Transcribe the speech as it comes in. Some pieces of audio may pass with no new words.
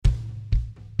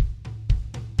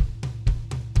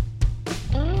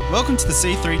Welcome to the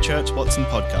C3 Church Watson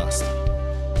podcast.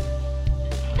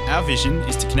 Our vision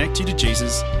is to connect you to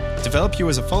Jesus, develop you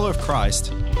as a follower of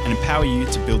Christ, and empower you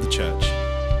to build the church.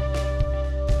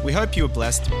 We hope you are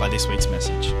blessed by this week's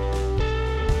message.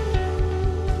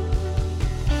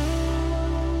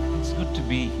 It's good to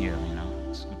be here,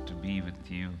 It's good to be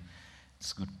with you.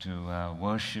 It's good to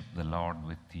worship the Lord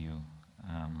with you.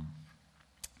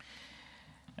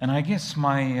 And I guess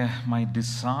my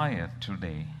desire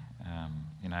today,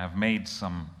 I've made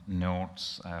some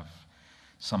notes, I have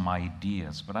some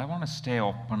ideas, but I want to stay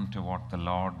open to what the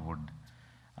Lord would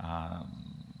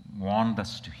want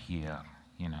us to hear,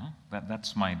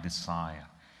 That's my desire.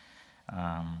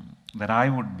 That I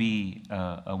would be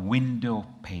a window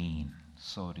pane,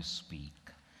 so to speak,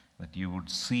 that you would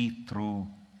see through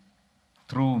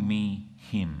me,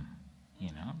 Him,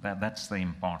 That's the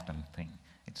important thing.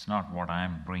 It's not what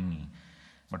I'm bringing,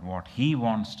 but what He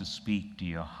wants to speak to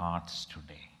your hearts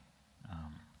today.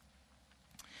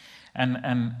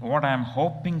 And what I'm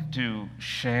hoping to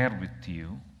share with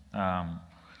you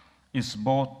is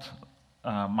both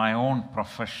my own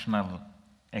professional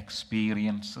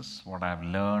experiences, what I've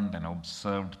learned and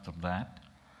observed through that,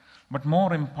 but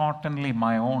more importantly,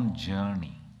 my own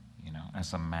journey,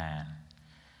 as a man.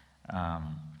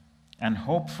 And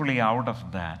hopefully out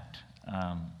of that,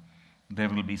 there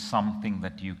will be something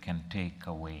that you can take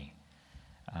away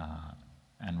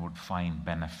and would find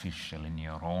beneficial in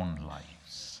your own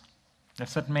lives.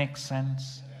 Does that make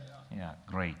sense? Yeah,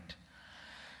 great.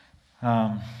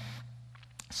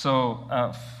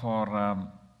 So for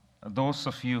those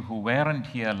of you who weren't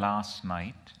here last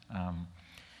night,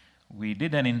 we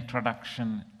did an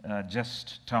introduction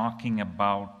just talking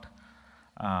about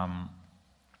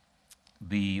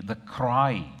the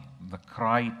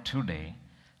cry today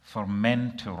for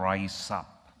men to rise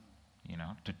up,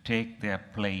 to take their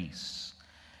place.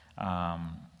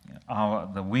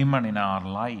 The women in our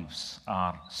lives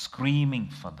are screaming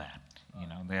for that.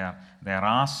 They are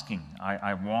asking,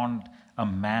 I want a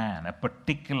man, a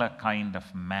particular kind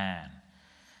of man.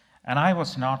 And I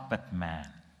was not that man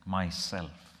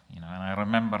myself. And I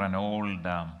remember an old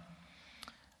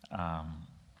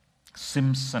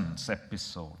Simpsons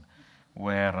episode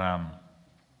where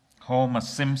Homer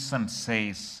Simpson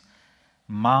says,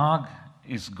 Marge,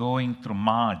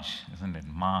 isn't it?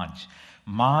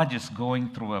 Marge is going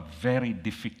through a very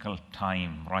difficult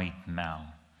time right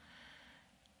now.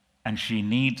 And she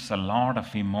needs a lot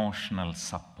of emotional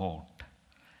support.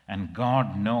 And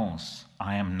God knows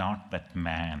I am not that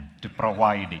man to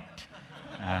provide it.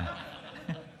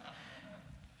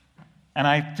 And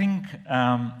I think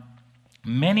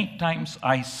many times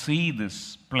I see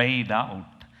this played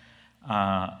out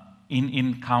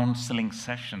in counseling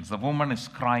sessions. The woman is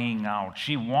crying out.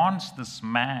 She wants this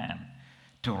man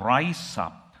to rise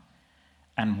up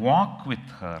and walk with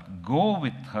her, go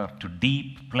with her to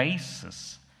deep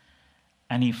places.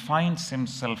 And he finds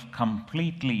himself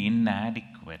completely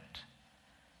inadequate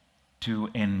to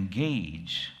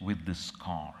engage with this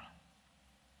call.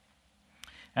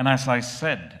 And as I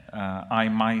said, I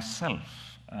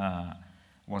myself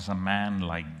was a man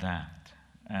like that.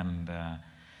 And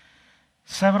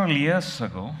several years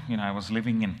ago, I was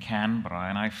living in Canberra,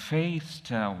 and I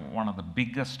faced one of the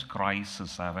biggest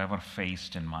crises I've ever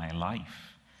faced in my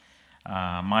life.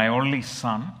 My only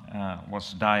son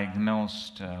was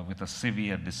diagnosed with a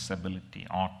severe disability,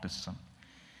 autism.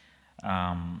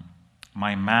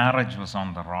 My marriage was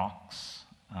on the rocks.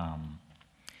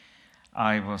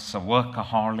 I was a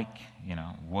workaholic,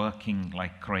 working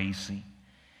like crazy.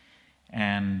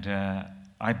 And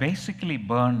I basically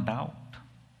burned out.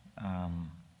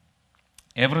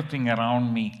 Everything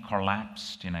around me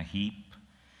collapsed in a heap.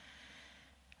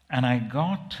 And I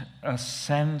got a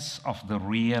sense of the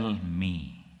real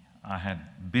me. I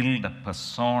had built a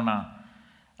persona,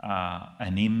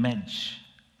 an image,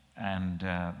 and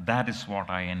that is what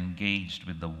I engaged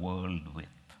with the world with.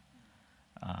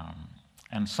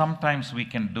 And sometimes we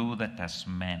can do that as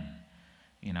men.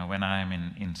 When I'm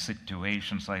in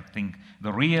situations, I think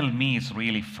the real me is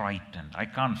really frightened. I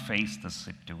can't face the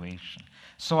situation.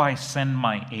 So I send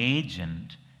my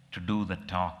agent to do the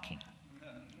talking.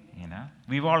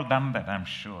 We've all done that, I'm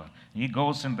sure. He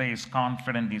goes in there, he's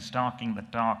confident, he's talking the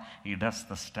talk, he does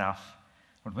the stuff.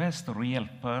 But where's the real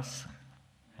person?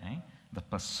 The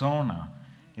persona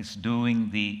is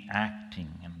doing the acting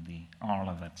and all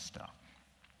of that stuff.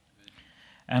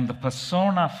 And the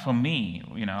persona for me,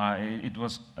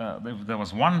 there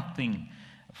was one thing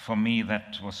for me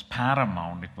that was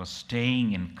paramount. It was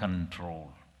staying in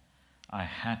control. I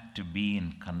had to be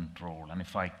in control. And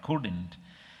if I couldn't,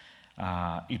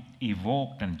 it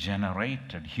evoked and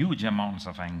generated huge amounts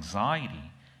of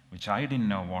anxiety which I didn't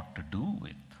know what to do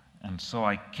with. And so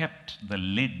I kept the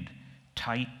lid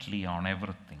tightly on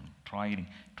everything, trying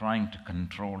to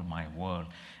control my world.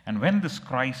 And when this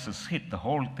crisis hit, the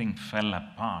whole thing fell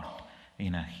apart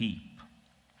in a heap.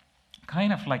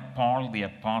 Kind of like Paul the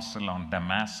Apostle on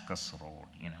Damascus Road,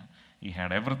 you know. He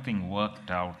had everything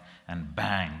worked out, and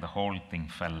bang, the whole thing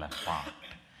fell apart.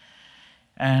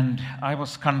 And I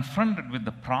was confronted with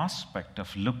the prospect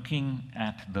of looking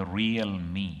at the real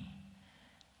me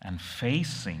and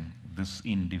facing this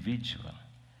individual.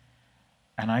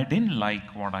 And I didn't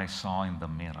like what I saw in the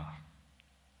mirror.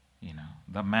 You know,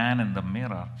 the man in the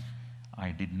mirror, I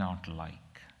did not like.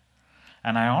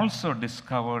 And I also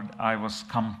discovered I was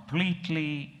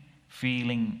completely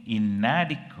feeling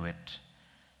inadequate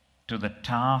to the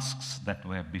tasks that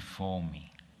were before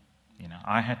me. You know,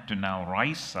 I had to now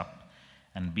rise up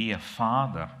and be a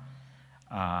father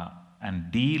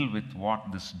and deal with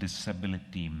what this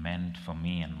disability meant for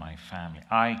me and my family.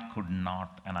 I could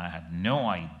not, and I had no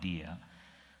idea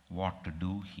what to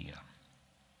do here.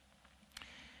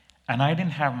 And I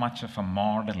didn't have much of a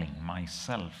modeling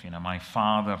myself. You know, my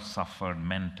father suffered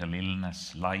mental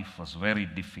illness. Life was very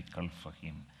difficult for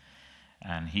him.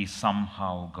 And he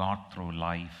somehow got through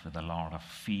life with a lot of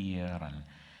fear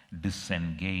and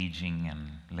disengaging and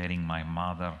letting my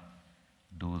mother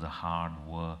do the hard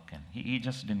work, and he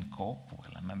just didn't cope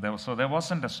well. And there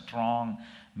wasn't a strong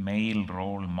male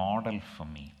role model for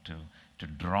me to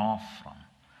draw from.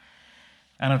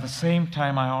 And at the same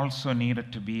time, I also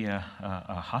needed to be a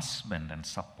husband and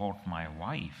support my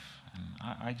wife.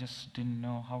 And I just didn't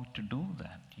know how to do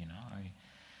that, you know.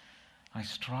 I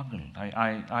struggled.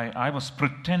 I was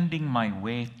pretending my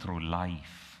way through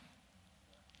life,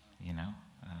 you know.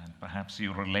 Perhaps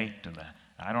you relate to that.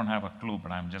 I don't have a clue,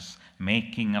 but I'm just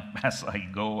making up as I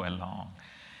go along.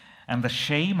 And the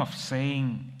shame of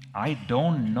saying, I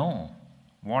don't know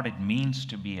what it means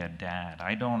to be a dad.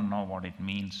 I don't know what it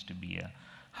means to be a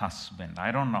husband.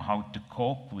 I don't know how to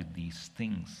cope with these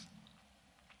things.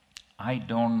 I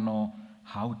don't know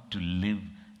how to live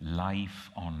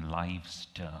life on life's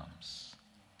terms.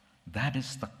 That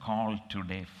is the call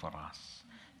today for us.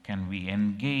 Can we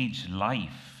engage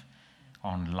life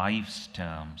on life's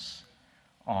terms?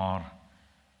 Or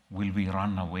will we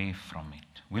run away from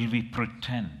it? Will we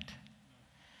pretend?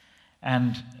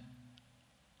 And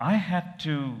I had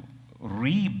to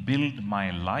rebuild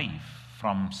my life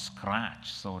from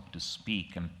scratch, so to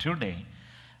speak. And today,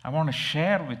 I want to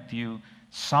share with you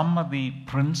some of the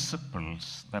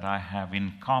principles that I have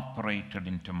incorporated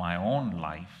into my own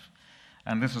life.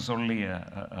 And this is only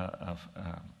a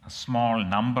small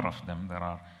number of them. There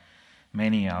are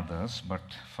many others, but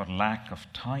for lack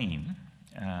of time,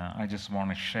 I just want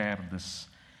to share this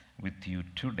with you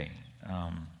today.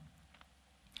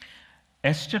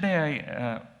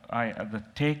 Yesterday, the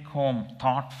take-home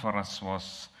thought for us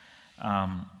was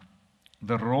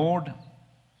the road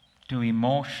to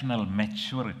emotional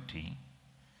maturity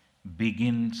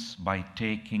begins by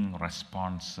taking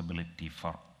responsibility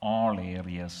for all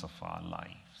areas of our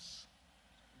lives.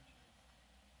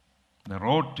 The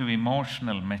road to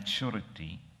emotional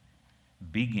maturity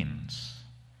begins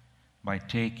by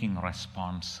taking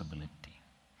responsibility.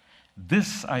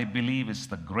 This, I believe, is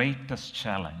the greatest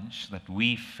challenge that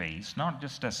we face, not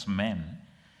just as men,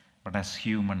 but as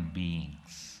human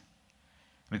beings.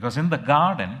 Because in the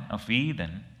Garden of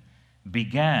Eden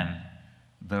began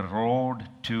the road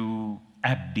to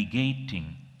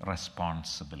abdicating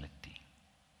responsibility.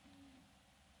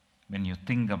 When you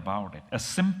think about it, a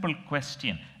simple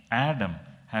question, Adam,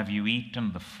 have you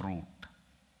eaten the fruit?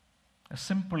 A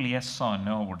simple yes or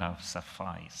no would have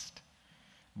sufficed.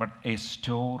 But a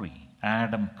story,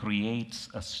 Adam creates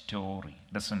a story,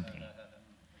 doesn't he?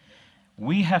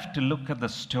 We have to look at the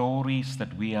stories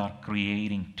that we are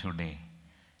creating today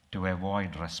to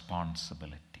avoid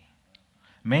responsibility.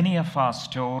 Many of our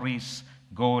stories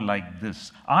go like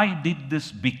this. I did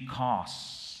this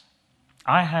because.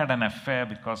 I had an affair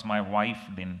because my wife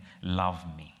didn't love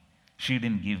me. She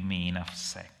didn't give me enough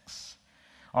sex.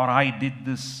 Or I did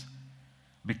this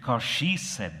because she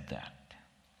said that.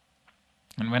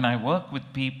 And when I work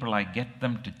with people, I get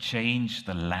them to change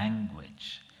the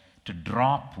language, to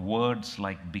drop words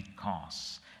like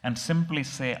because, and simply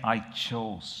say, I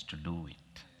chose to do it.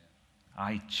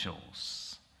 I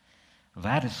chose.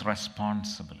 That is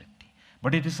responsibility.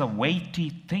 But it is a weighty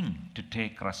thing to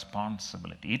take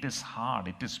responsibility. It is hard.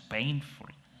 It is painful.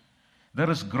 There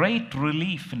is great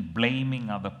relief in blaming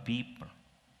other people.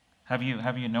 Have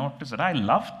you noticed that? I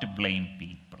love to blame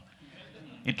people.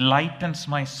 It lightens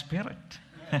my spirit.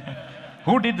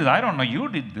 Who did this? I don't know. You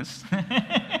did this.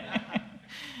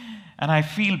 and I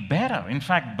feel better. In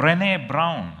fact, Brené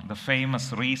Brown, the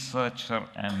famous researcher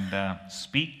and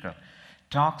speaker,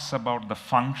 talks about the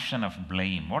function of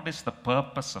blame. What is the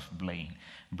purpose of blame?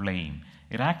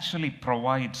 It actually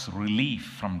provides relief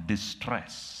from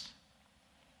distress.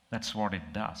 That's what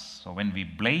it does. So when we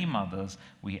blame others,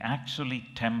 we actually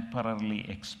temporarily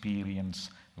experience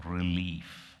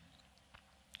relief.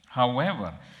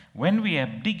 However, when we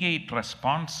abdicate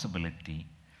responsibility,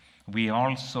 we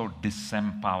also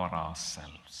disempower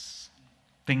ourselves.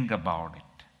 Think about it.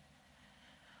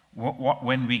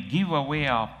 When we give away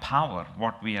our power,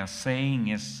 what we are saying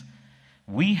is,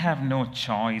 we have no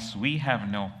choice, we have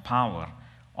no power.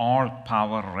 All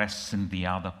power rests in the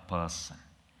other person.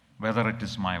 Whether it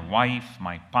is my wife,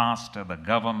 my pastor, the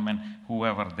government,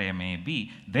 whoever they may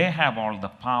be, they have all the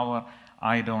power,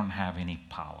 I don't have any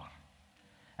power.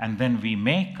 And then we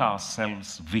make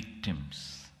ourselves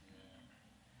victims.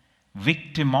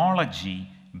 Victimology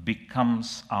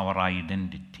becomes our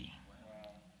identity.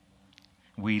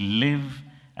 We live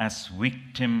as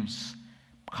victims,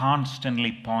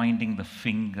 constantly pointing the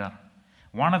finger.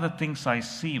 One of the things I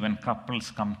see when couples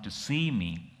come to see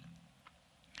me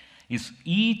is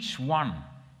each one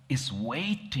is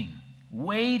waiting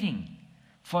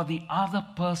for the other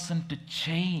person to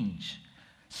change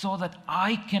so that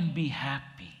I can be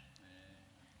happy.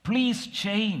 Please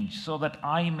change so that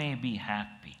I may be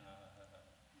happy.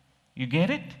 You get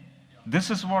it? This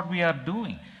is what we are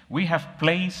doing. We have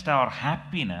placed our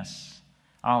happiness,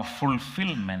 our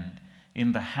fulfillment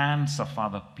in the hands of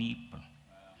other people.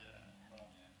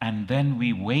 And then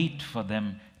we wait for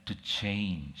them to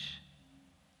change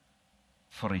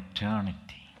for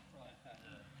eternity.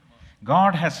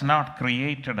 God has not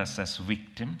created us as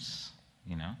victims,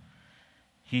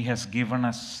 He has given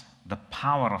us the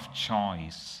power of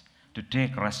choice to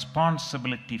take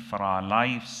responsibility for our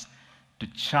lives, to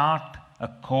chart a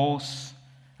course,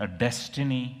 a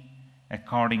destiny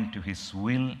according to His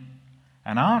will.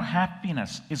 And our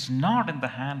happiness is not in the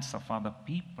hands of other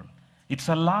people. It's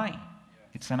a lie.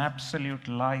 It's an absolute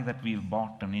lie that we've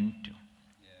bought into.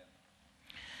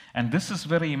 And this is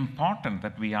very important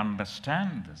that we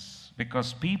understand this,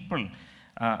 because people,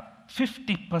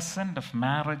 50% of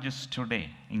marriages today,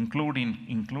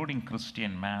 including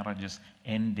Christian marriages,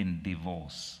 end in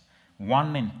divorce.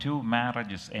 1 in 2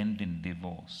 marriages end in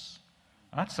divorce.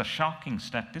 That's a shocking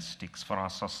statistics for our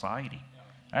society.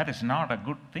 That is not a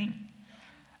good thing.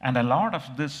 And a lot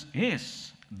of this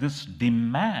is this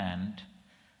demand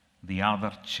the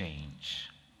other change.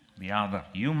 The other,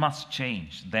 you must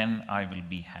change, then I will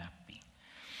be happy.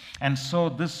 And so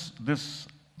this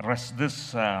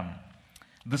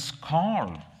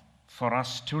call for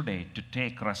us today to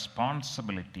take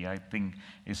responsibility, I think,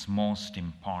 is most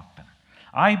important.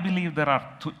 I believe there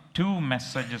are two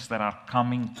messages that are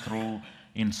coming through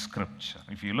in Scripture.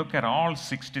 If you look at all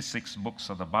 66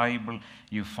 books of the Bible,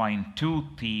 you find 2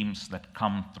 themes that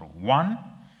come through. One,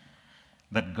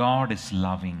 that God is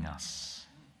loving us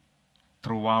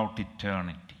throughout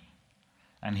eternity,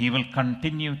 and He will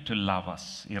continue to love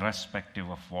us irrespective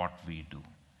of what we do.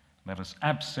 There is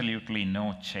absolutely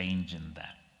no change in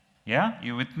that. Yeah?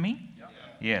 You with me? Yeah.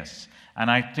 Yes. And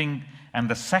I think, and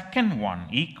the second one,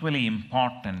 equally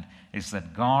important, is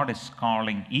that God is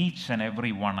calling each and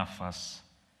every one of us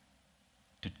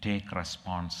to take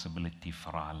responsibility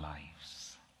for our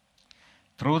lives.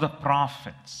 Through the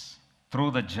prophets,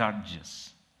 through the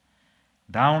judges,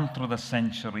 down through the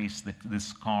centuries,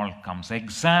 this call comes.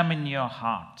 Examine your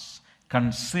hearts,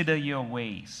 consider your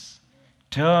ways,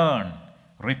 turn,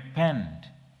 repent,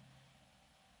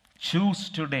 choose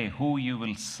today who you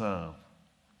will serve.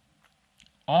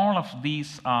 All of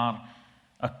these are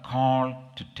a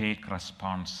call to take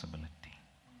responsibility.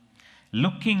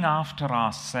 Looking after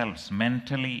ourselves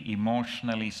mentally,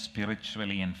 emotionally,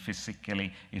 spiritually, and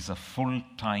physically is a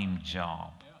full-time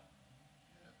job.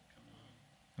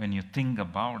 When you think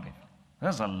about it,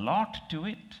 there's a lot to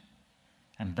it.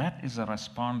 And that is a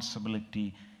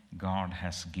responsibility God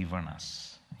has given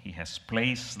us. He has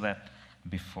placed that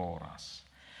before us.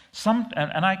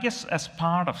 And I guess as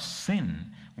part of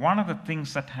sin, one of the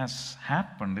things that has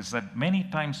happened is that many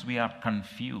times we are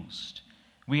confused.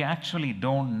 We actually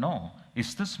don't know,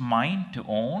 is this mine to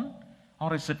own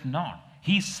or is it not?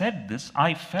 He said this,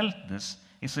 I felt this.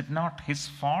 Is it not His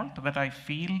fault that I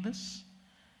feel this?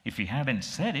 If He hadn't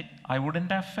said it, I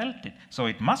wouldn't have felt it. So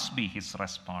it must be His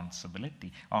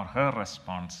responsibility or her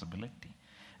responsibility.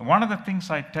 One of the things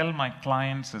I tell my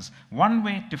clients is, one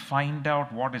way to find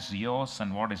out what is yours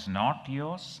and what is not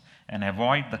yours and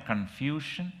avoid the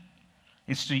confusion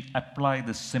is to apply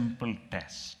the simple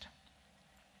test.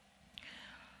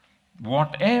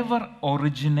 whatever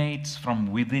originates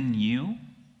from within you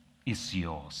is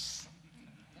yours.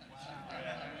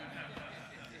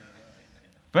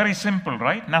 Very simple,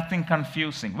 right? Nothing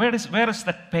confusing. Where is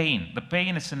that pain? The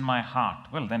pain is in my heart.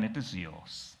 Well, then it is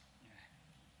yours.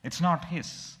 It's not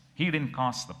his. He didn't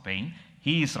cause the pain.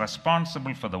 He is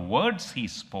responsible for the words he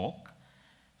spoke,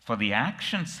 for the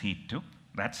actions he took.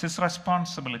 That's his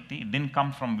responsibility. It didn't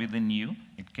come from within you.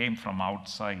 It came from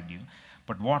outside you.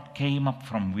 But what came up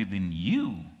from within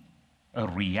you, a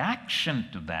reaction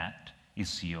to that,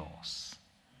 is yours.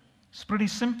 It's pretty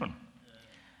simple.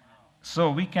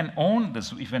 So we can own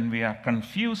this. When we are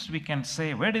confused, we can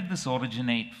say, where did this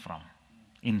originate from?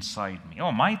 Inside me.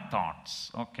 Oh, my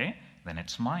thoughts. Okay, then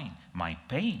it's mine. My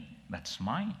pain, that's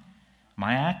mine.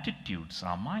 My attitudes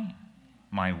are mine.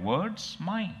 My words,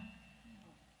 mine.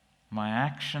 My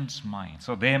actions, mine.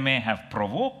 So they may have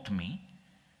provoked me,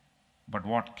 but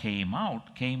what came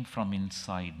out came from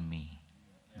inside me.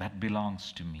 That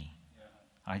belongs to me.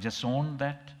 I just own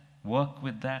that, work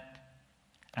with that,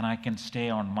 and I can stay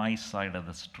on my side of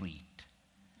the street.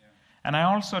 And I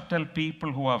also tell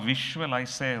people who are visual, I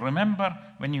say, remember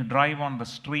when you drive on the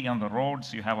street, on the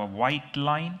roads, you have a white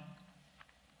line?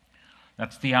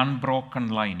 That's the unbroken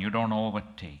line. You don't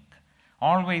overtake.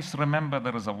 Always remember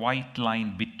there is a white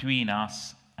line between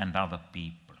us and other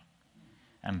people.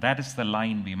 And that is the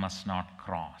line we must not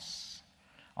cross.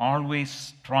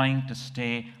 Always trying to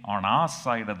stay on our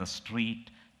side of the street,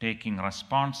 taking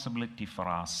responsibility for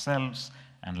ourselves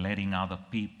and letting other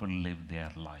people live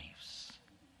their lives.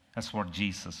 That's what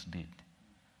Jesus did.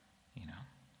 You know,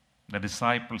 the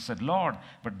disciples said, Lord,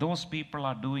 but those people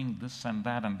are doing this and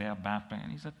that and they are baptized.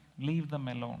 And he said, leave them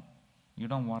alone. You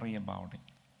don't worry about it.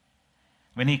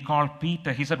 When he called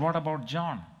Peter, he said, what about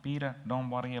John? Peter, don't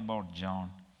worry about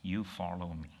John. You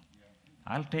follow me.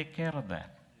 I'll take care of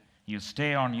that. You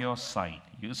stay on your side.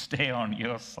 You stay on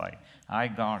your side. I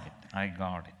got it. I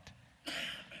got it.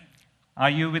 Are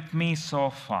you with me so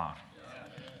far?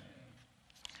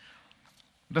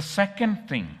 The second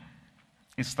thing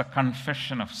is the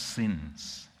confession of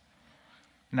sins.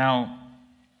 Now,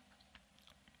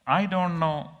 I don't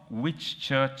know which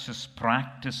churches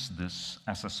practice this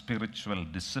as a spiritual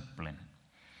discipline,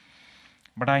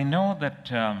 but I know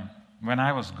that when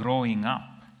I was growing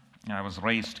up, I was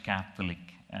raised Catholic,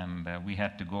 and we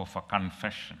had to go for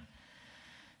confession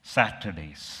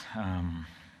Saturdays. I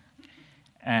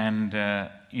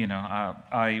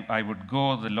would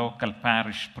go, the local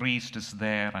parish priest is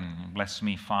there, and bless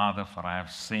me, Father, for I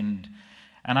have sinned.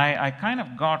 And I kind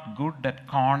of got good at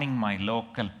conning my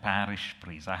local parish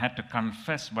priest. I had to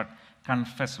confess, but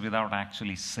confess without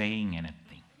actually saying anything.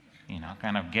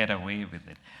 Kind of get away with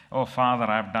it. Oh, Father,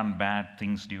 I've done bad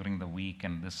things during the week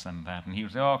and this and that. And he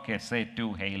would say, okay, say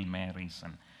 2 Hail Marys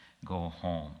and go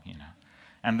home,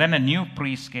 And then a new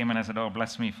priest came and I said, oh,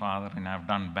 bless me, Father, and I've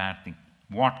done bad things.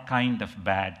 What kind of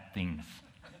bad things?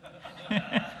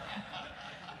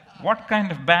 What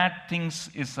kind of bad things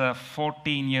is a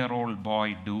 14-year-old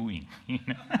boy doing?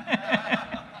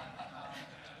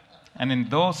 And in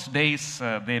those days,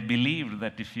 they believed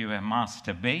that if you were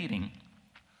masturbating,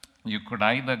 you could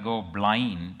either go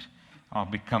blind or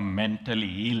become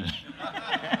mentally ill.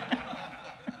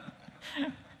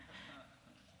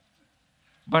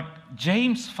 But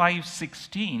James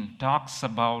 5:16 talks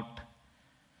about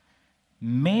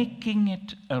making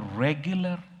it a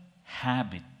regular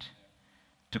habit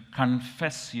to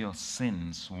confess your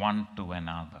sins one to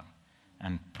another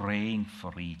and praying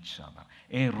for each other.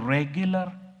 A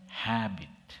regular habit.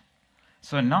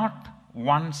 So not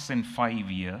once in 5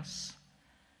 years,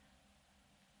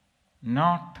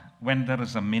 not when there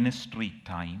is a ministry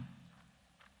time,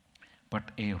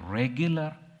 but a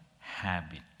regular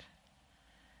habit.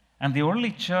 And the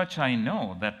only church I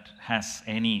know that has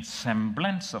any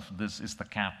semblance of this is the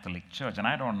Catholic Church. And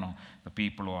I don't know the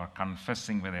people who are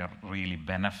confessing whether they are really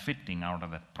benefiting out of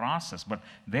that process, but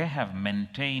they have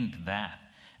maintained that.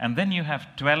 And then you have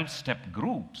 12-step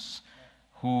groups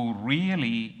who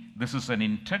really, this is an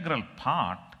integral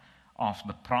part of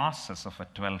the process of a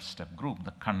 12-step group,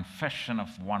 the confession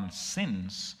of one's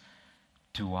sins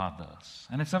to others.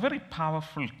 And it's a very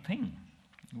powerful thing.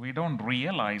 We don't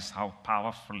realize how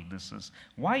powerful this is.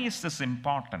 Why is this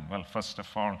important? Well, first of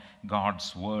all,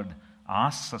 God's Word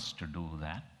asks us to do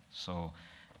that. So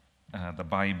the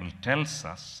Bible tells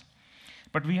us.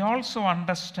 But we also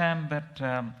understand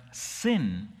that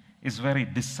sin is very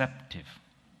deceptive.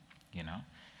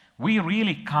 We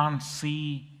really can't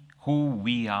see who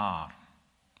we are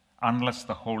unless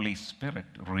the Holy Spirit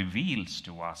reveals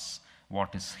to us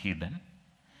what is hidden.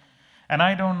 And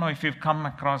I don't know if you've come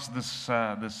across this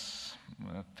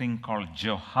thing called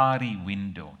Johari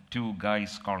window. Two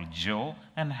guys called Joe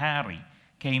and Harry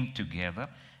came together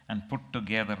and put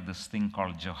together this thing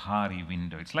called Johari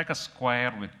window. It's like a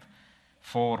square with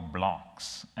 4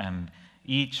 blocks, and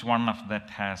each one of that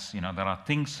has, there are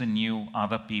things in you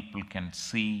other people can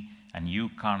see and you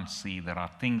can't see. There are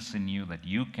things in you that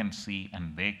you can see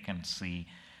and they can see.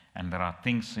 And there are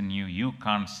things in you you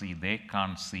can't see, they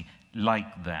can't see,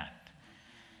 like that.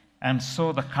 And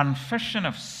so the confession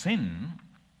of sin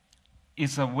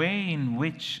is a way in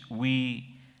which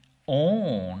we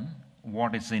own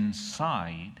what is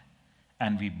inside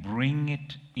and we bring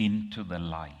it into the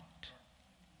light.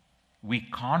 We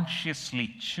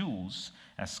consciously choose,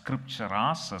 as Scripture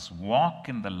asks us, walk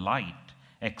in the light,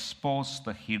 expose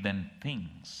the hidden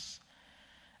things.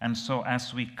 And so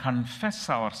as we confess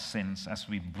our sins, as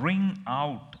we bring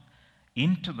out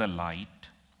into the light,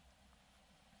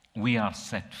 we are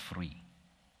set free.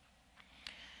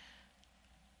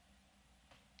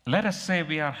 Let us say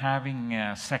we are having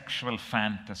sexual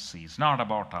fantasies, not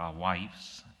about our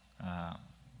wives,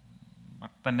 but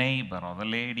the neighbor or the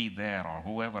lady there or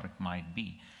whoever it might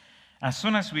be. As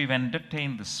soon as we've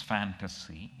entertained this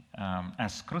fantasy,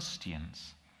 as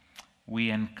Christians, we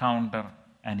encounter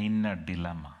an inner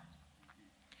dilemma.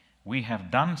 We have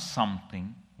done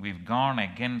something, we've gone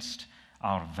against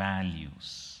our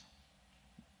values.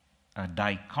 A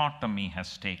dichotomy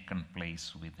has taken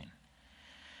place within.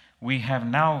 We have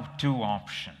now 2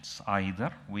 options.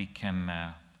 Either we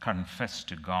can confess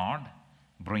to God,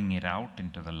 bring it out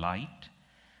into the light,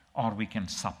 or we can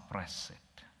suppress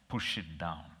it, push it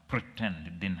down, pretend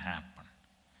it didn't happen.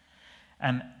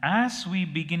 And as we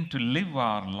begin to live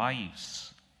our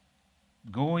lives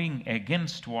going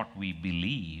against what we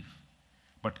believe,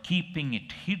 but keeping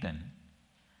it hidden,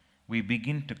 we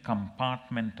begin to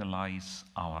compartmentalize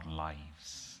our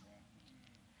lives.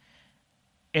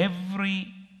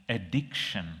 Every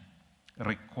addiction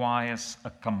requires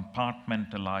a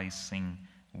compartmentalizing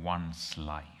one's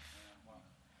life.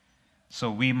 So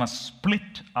we must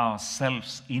split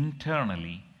ourselves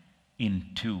internally in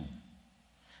 2.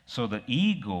 So the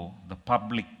ego, the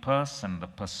public person, the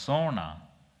persona,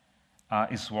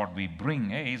 is what we bring.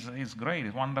 Hey, it's great,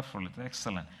 it's wonderful, it's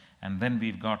excellent. And then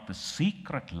we've got the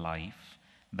secret life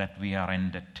that we are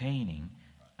entertaining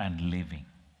and living.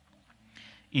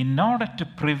 In order to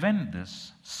prevent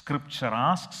this, Scripture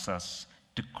asks us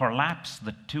to collapse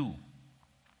the 2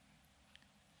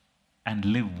 and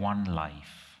live one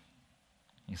life.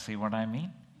 You see what I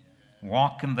mean?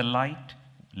 Walk in the light,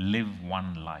 live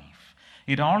one life.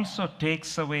 It also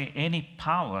takes away any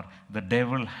power the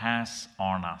devil has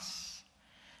on us.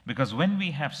 Because when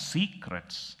we have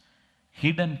secrets,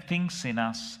 hidden things in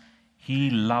us, he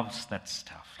loves that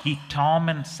stuff. He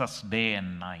torments us day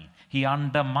and night. He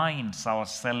undermines our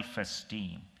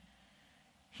self-esteem.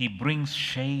 He brings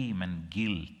shame and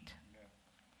guilt.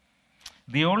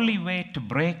 The only way to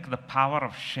break the power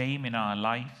of shame in our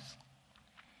lives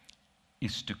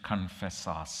is to confess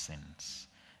our sins,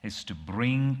 is to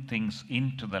bring things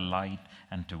into the light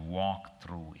and to walk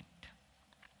through it.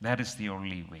 That is the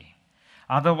only way.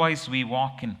 Otherwise, we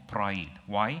walk in pride.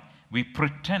 Why? We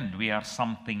pretend we are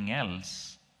something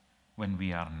else when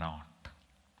we are not.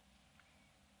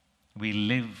 We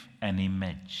live an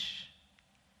image.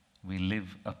 We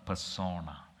live a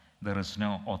persona. There is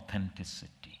no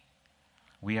authenticity.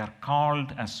 We are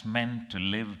called as men to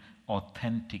live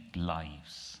authentic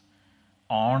lives.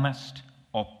 Honest,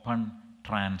 open,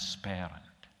 transparent.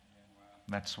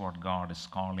 That's what God is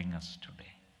calling us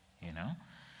today,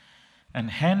 And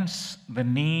hence the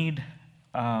need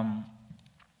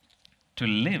to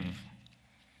live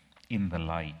in the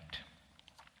light.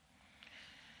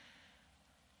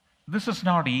 This is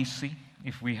not easy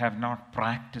if we have not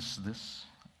practiced this.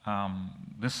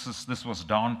 This was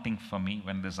daunting for me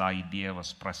when this idea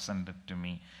was presented to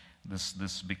me.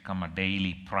 This become a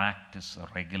daily practice, a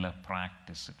regular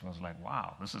practice. It was like,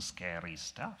 wow, this is scary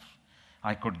stuff.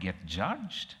 I could get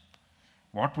judged.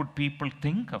 What would people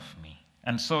think of me?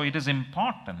 And so it is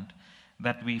important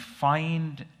that we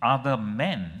find other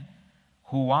men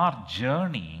who are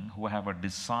journeying, who have a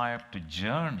desire to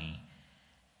journey,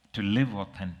 to live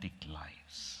authentic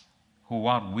lives, who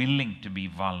are willing to be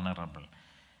vulnerable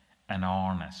and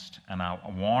honest and are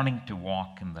wanting to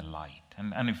walk in the light.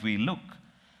 And if we look,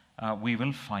 we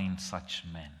will find such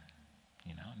men.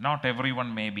 Not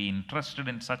everyone may be interested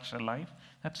in such a life.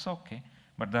 That's okay.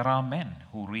 But there are men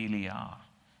who really are.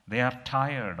 They are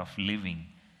tired of living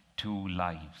 2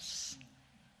 lives.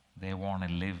 They want to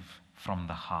live from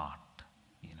the heart.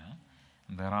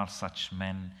 And there are such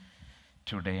men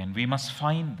today, and we must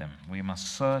find them. We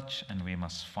must search and we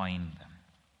must find them.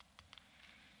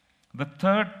 The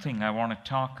third thing I want to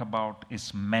talk about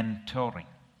is mentoring.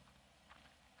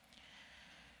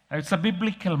 It's a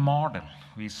biblical model.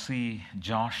 We see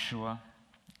Joshua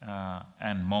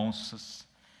and Moses.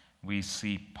 We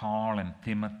see Paul and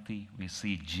Timothy. We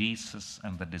see Jesus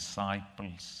and the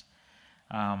disciples.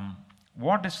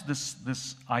 What is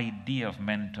this idea of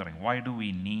mentoring? Why do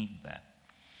we need that?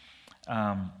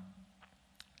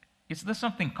 There's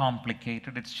something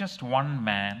complicated. It's just one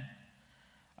man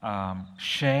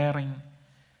sharing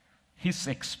his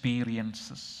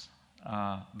experiences,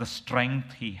 the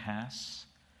strength he has,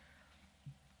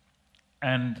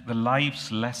 and the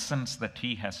life's lessons that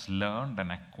he has learned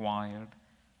and acquired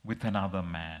with another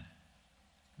man.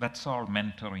 That's all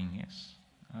mentoring is.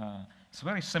 It's a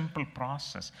very simple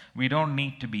process. We don't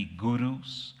need to be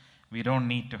gurus. We don't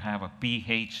need to have a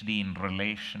PhD in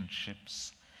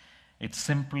relationships. It's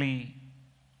simply,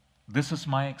 this is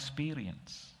my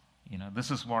experience.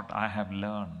 This is what I have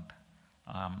learned.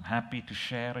 I'm happy to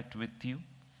share it with you.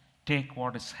 Take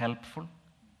what is helpful,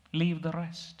 leave the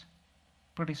rest.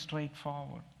 Pretty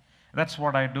straightforward. That's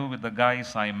what I do with the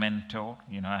guys I mentor.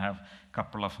 I have a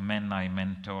couple of men I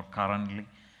mentor currently.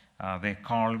 They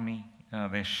call me,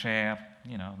 they share,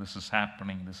 this is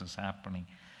happening, this is happening.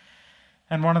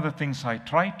 And one of the things I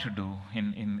try to do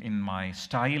in my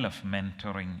style of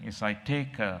mentoring is I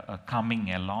take a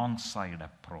coming alongside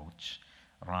approach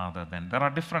rather than, there are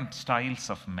different styles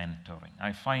of mentoring.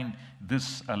 I find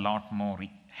this a lot more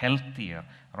healthier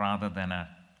rather than a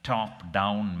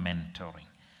top-down mentoring.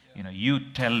 You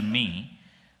tell me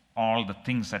all the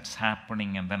things that's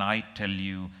happening, and then I tell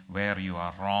you where you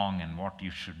are wrong and what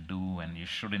you should do, and you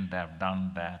shouldn't have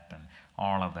done that, and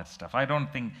all of that stuff. I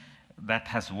don't think that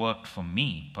has worked for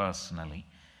me personally,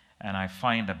 and I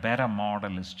find a better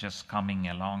model is just coming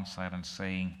alongside and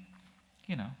saying,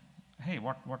 hey,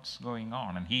 what's going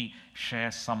on? And he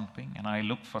shares something, and I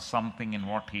look for something in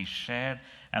what he shared,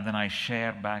 and then I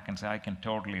share back and say, I can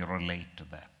totally relate to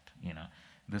that.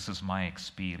 This is my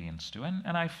experience too.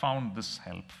 And I found this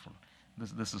helpful.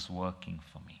 This is working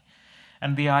for me.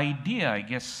 And the idea, I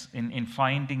guess, in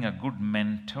finding a good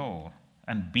mentor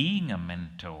and being a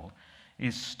mentor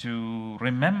is to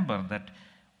remember that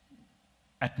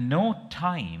at no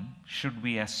time should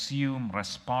we assume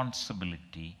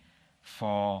responsibility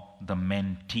for the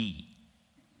mentee.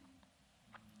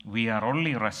 We are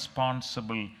only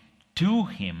responsible to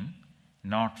him,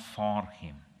 not for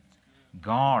him.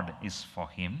 God is for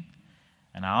him,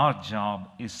 and our job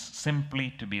is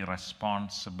simply to be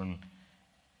responsible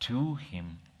to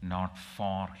him, not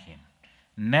for him.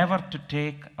 Never to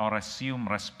take or assume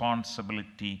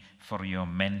responsibility for your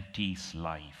mentee's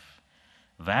life.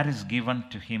 That is given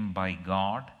to him by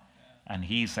God, and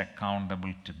he is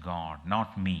accountable to God,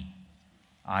 not me.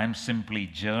 I am simply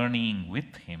journeying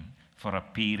with him for a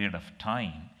period of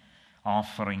time,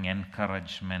 offering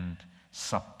encouragement,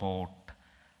 support,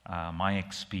 my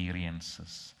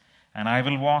experiences. And I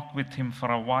will walk with him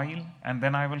for a while, and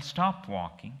then I will stop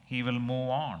walking. He will move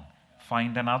on,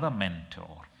 find another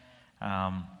mentor,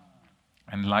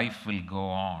 and life will go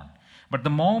on. But the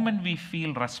moment we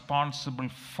feel responsible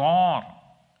for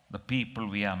the people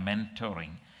we are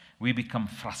mentoring, we become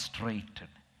frustrated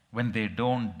when they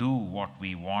don't do what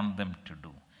we want them to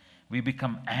do. We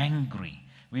become angry.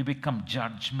 We become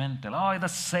judgmental. Oh, the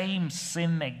same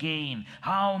sin again.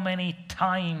 How many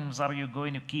times are you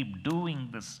going to keep doing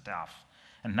this stuff?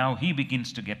 And now he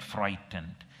begins to get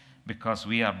frightened because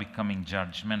we are becoming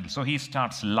judgmental. So he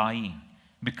starts lying,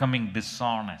 becoming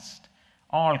dishonest.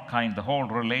 The whole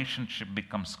relationship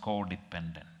becomes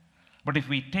codependent. But if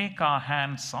we take our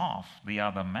hands off the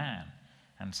other man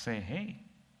and say, hey,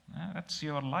 that's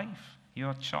your life,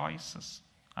 your choices.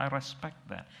 I respect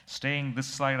that. Staying this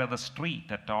side of the street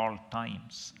at all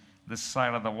times, this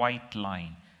side of the white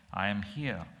line, I am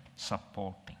here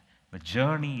supporting. The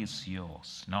journey is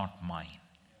yours, not mine.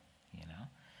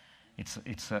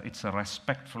 It's a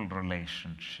respectful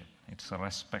relationship. It's a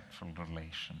respectful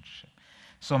relationship.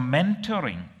 So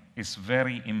mentoring is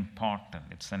very important.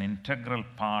 It's an integral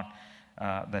part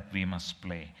that we must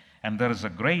play. And there is a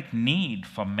great need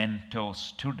for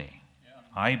mentors today,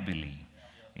 I believe.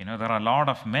 There are a lot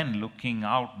of men looking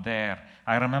out there.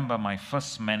 I remember my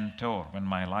first mentor when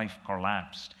my life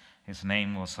collapsed. His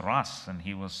name was Russ, and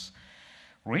he was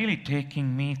really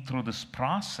taking me through this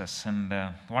process. And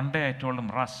one day I told him,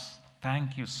 Russ,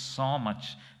 thank you so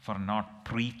much for not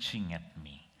preaching at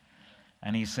me.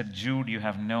 And he said, Jude, you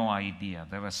have no idea.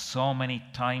 There were so many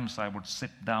times I would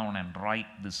sit down and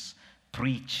write this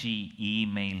preachy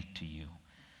email to you.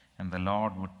 And the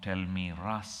Lord would tell me,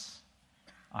 Russ,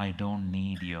 I don't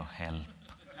need your help.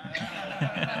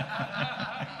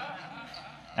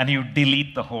 and you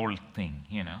delete the whole thing,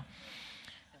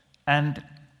 And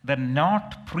the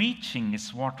not preaching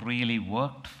is what really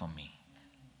worked for me.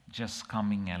 Just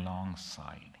coming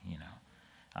alongside,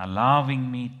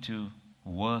 allowing me to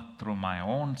work through my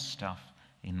own stuff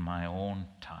in my own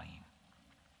time.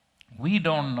 We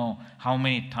don't know how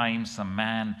many times a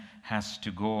man has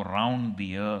to go around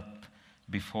the earth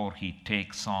before he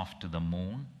takes off to the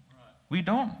moon. We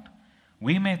don't.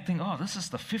 We may think, oh, this is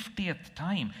the 50th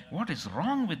time. What is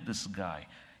wrong with this guy?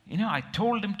 I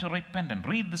told him to repent and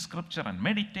read the scripture and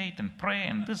meditate and pray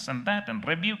and this and that and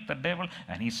rebuke the devil,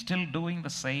 and he's still doing the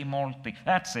same old thing.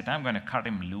 That's it. I'm going to cut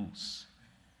him loose.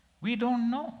 We don't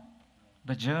know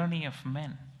the journey of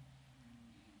men.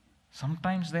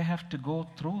 Sometimes they have to go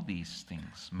through these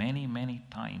things many, many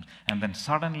times, and then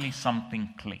suddenly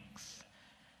something clicks.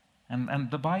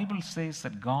 And the Bible says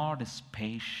that God is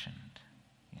patient.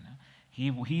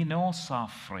 He knows our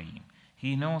frame.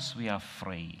 He knows we are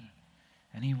frail.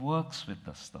 And He works with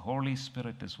us. The Holy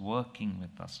Spirit is working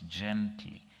with us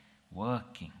gently.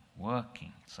 Working.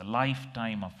 It's a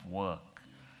lifetime of work.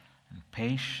 And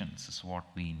patience is what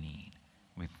we need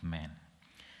with men.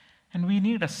 And we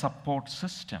need a support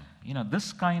system.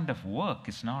 This kind of work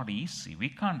is not easy. We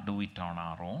can't do it on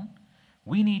our own.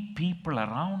 We need people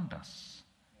around us.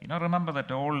 Remember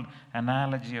that old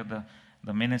analogy of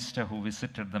the minister who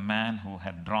visited the man who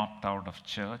had dropped out of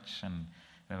church, and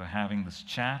they were having this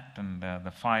chat, and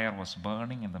the fire was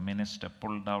burning, and the minister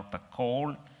pulled out a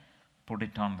coal, put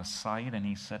it on the side, and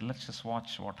he said, let's just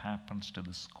watch what happens to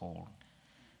this coal.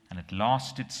 And it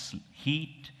lost its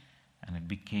heat, and it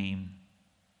became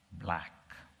black.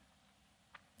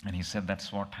 And he said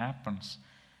that's what happens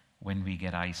when we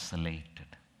get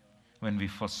isolated, when we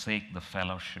forsake the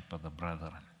fellowship of the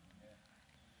brethren.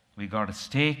 We got to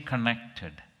stay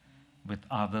connected with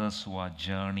others who are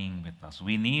journeying with us.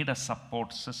 We need a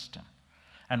support system.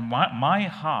 And my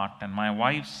heart and my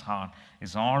wife's heart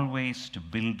is always to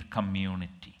build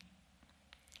community.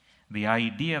 The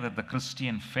idea that the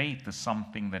Christian faith is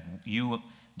something that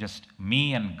just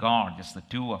me and God, just the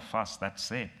two of us,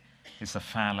 that's it, is a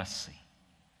fallacy.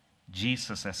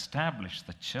 Jesus established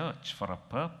the church for a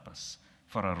purpose,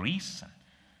 for a reason.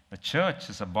 The church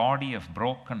is a body of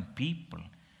broken people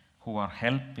who are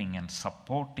helping and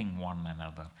supporting one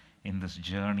another in this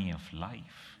journey of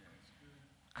life.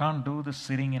 Can't do this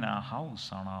sitting in our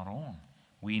house on our own.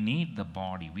 We need the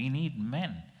body. We need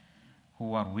men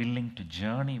who are willing to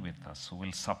journey with us, who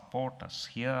will support us,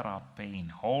 hear our pain,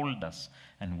 hold us,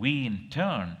 and we in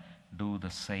turn do the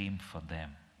same for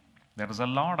them. There is a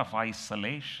lot of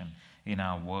isolation in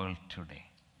our world today.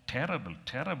 Terrible,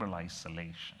 terrible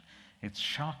isolation. It's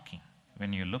shocking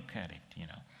when you look at it,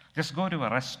 Just go to a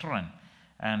restaurant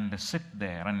and sit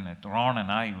there. And Ron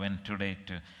and I went today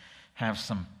to have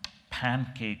some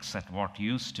pancakes at what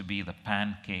used to be the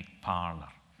pancake parlor,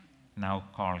 now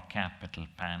called Capital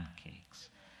Pancakes.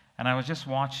 And I was just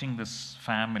watching this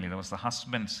family. There was the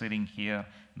husband sitting here,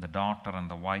 the daughter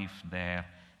and the wife there,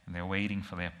 and they're waiting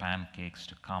for their pancakes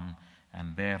to come,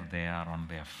 and there they are on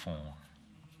their phone.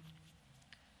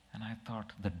 And I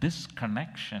thought, the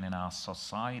disconnection in our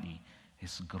society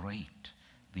is great.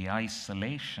 The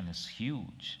isolation is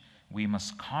huge. We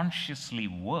must consciously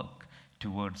work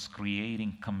towards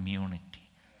creating community.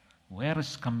 Where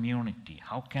is community?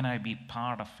 How can I be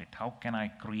part of it? How can I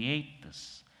create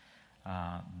this?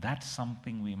 That's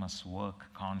something we must work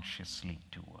consciously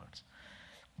towards.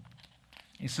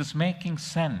 Is this making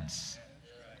sense?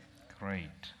 Great.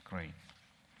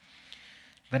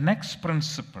 The next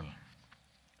principle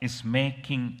is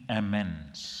making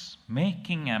amends.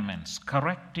 Making amends,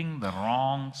 correcting the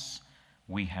wrongs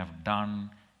we have done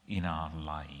in our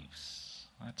lives.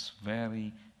 That's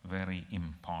very, very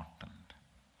important.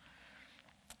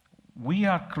 We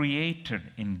are created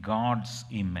in God's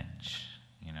image,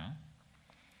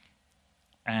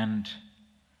 and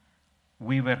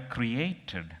we were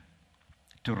created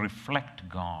to reflect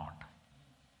God.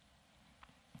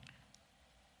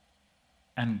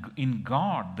 And in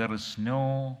God, there is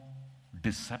no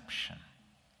deception.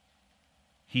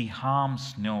 He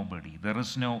harms nobody. There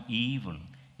is no evil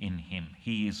in Him.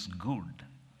 He is good.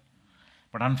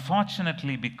 But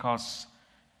unfortunately, because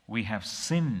we have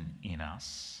sin in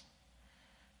us,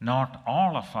 not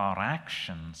all of our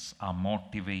actions are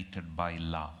motivated by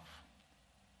love.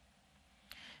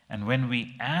 And when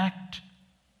we act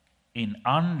in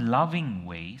unloving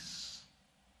ways,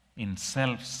 in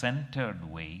self-centered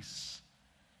ways,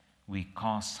 we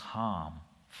cause harm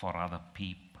for other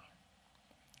people.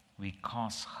 We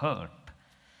cause hurt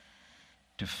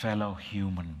to fellow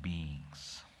human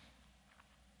beings.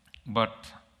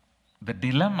 But the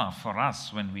dilemma for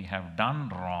us when we have done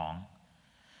wrong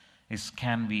is,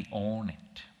 can we own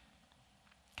it?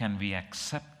 Can we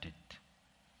accept it?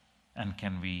 And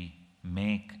can we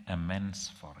make amends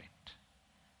for it?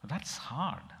 That's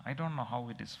hard. I don't know how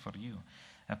it is for you.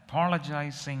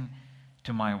 Apologizing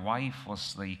to my wife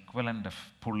was the equivalent of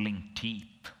pulling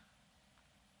teeth.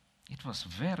 It was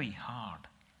very hard.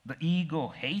 The ego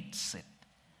hates it,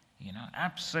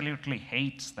 absolutely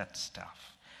hates that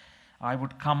stuff. I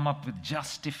would come up with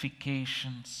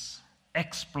justifications,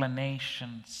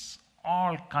 explanations,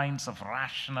 all kinds of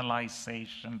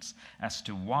rationalizations as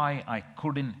to why I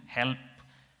couldn't help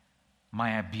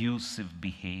my abusive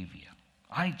behavior.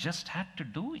 I just had to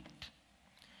do it.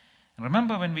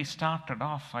 Remember when we started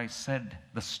off, I said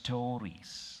the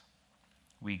stories.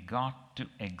 We got to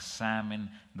examine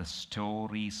the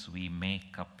stories we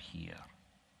make up here.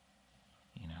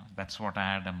 That's what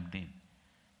Adam did.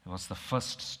 He was the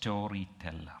first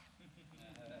storyteller.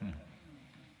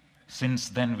 Since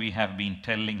then, we have been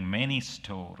telling many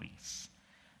stories.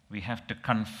 We have to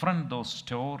confront those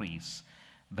stories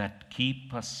that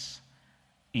keep us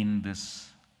in this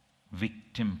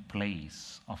victim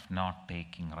place of not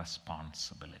taking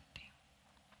responsibility.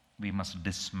 We must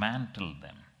dismantle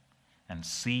them and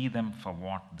see them for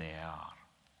what they are.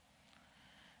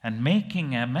 And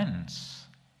making amends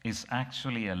is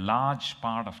actually a large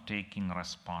part of taking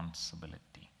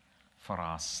responsibility for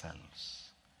ourselves.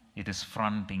 It is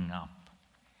fronting up.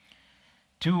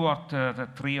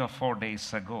 3 or 4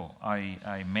 days ago,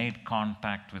 I made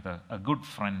contact with a good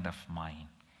friend of mine.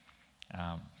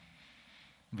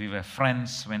 We were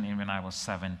friends when I was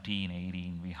 17,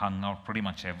 18. We hung out pretty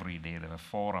much every day. There were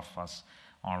 4 of us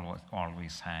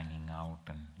always hanging out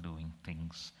and doing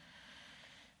things.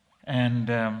 And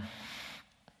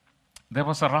there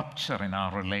was a rupture in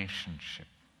our relationship.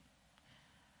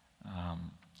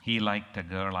 He liked a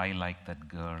girl, I liked that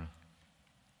girl,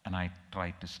 and I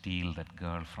tried to steal that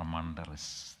girl from under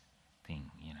his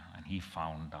thing, and he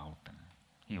found out, and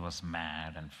he was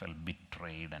mad and felt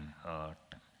betrayed and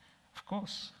hurt, of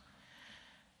course.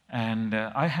 And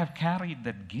I have carried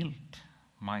that guilt,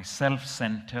 my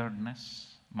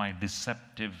self-centeredness, my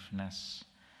deceptiveness,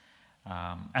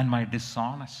 and my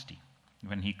dishonesty.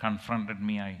 When he confronted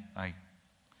me, I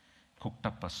cooked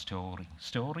up a story.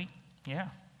 Story? Yeah.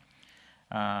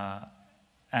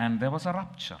 And there was a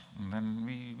rupture. And then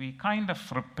we kind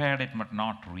of repaired it, but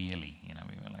not really.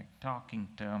 We were like talking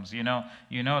terms.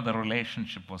 The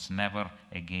relationship was never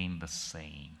again the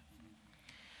same.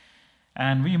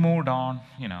 And we moved on,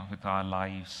 with our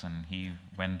lives. And he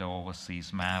went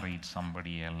overseas, married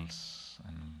somebody else,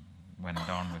 and went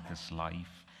on with his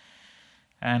life.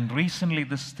 And recently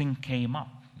this thing came up.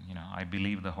 I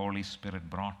believe the Holy Spirit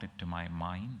brought it to my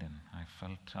mind, and I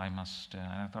felt I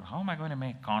thought, how am I going to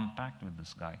make contact with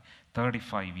this guy?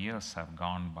 35 years have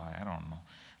gone by. I don't know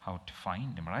how to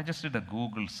find him. But I just did a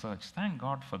Google search. Thank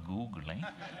God for Google, eh?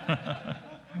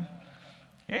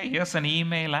 Hey, here's an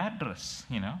email address,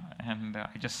 and I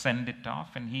just send it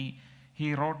off, and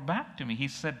he wrote back to me. He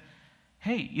said,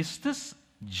 hey, is this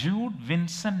Jude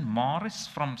Vincent Morris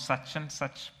from such and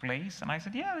such place? And I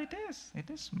said, yeah, it is. It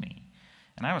is me.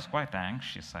 And I was quite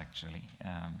anxious, actually,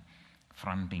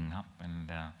 fronting up.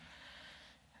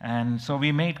 And so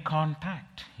we made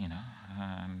contact,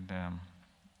 and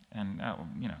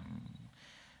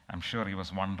I'm sure he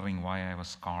was wondering why I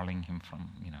was calling him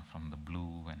from the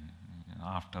blue, and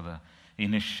after the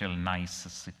initial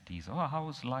niceties. Oh,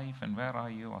 how's life, and where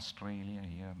are you? Australia,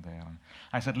 here, there. And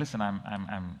I said, listen,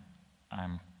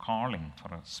 I'm calling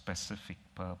for a specific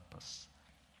purpose.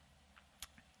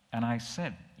 And I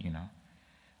said,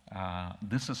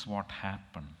 this is what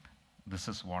happened. This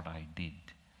is what I did.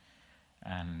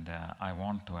 And I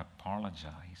want to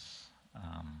apologize.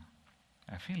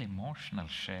 I feel emotional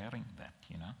sharing that,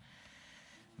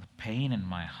 The pain in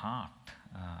my heart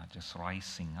just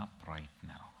rising up right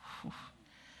now.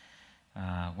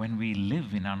 When we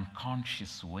live in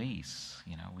unconscious ways,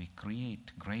 we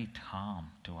create great harm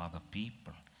to other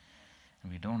people.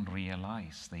 And we don't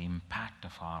realize the impact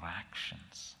of our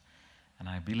actions. And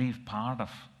I believe part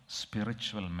of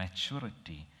spiritual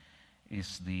maturity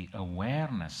is the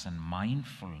awareness and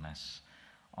mindfulness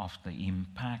of the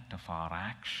impact of our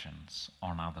actions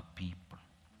on other people.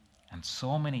 And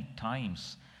so many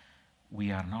times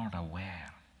we are not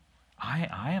aware.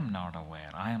 I am not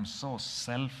aware. I am so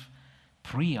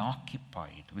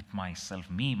preoccupied with myself,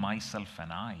 me, myself,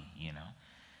 and I,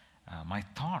 my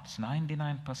thoughts,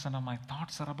 99% of my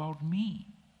thoughts are about me.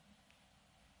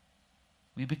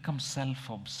 We become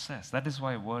self-obsessed. That is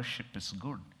why worship is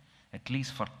good. At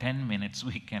least for 10 minutes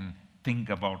we can think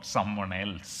about someone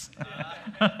else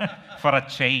for a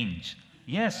change.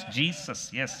 Yes, Jesus.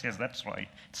 Yes, that's right.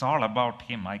 It's all about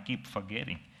him. I keep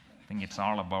forgetting. I think it's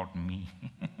all about me.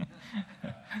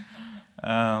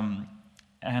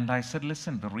 And I said,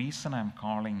 listen, the reason I'm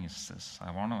calling is this.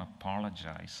 I want to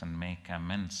apologize and make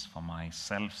amends for my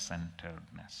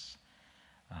self-centeredness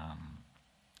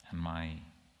and my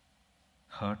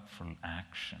hurtful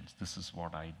actions. This is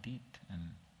what I did. And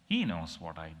he knows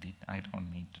what I did. I don't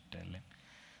need to tell him.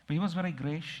 But he was very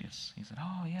gracious. He said,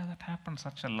 oh, yeah, that happened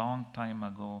such a long time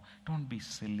ago. Don't be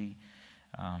silly.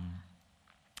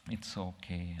 It's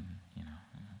okay. And,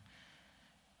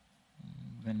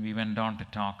 then we went on to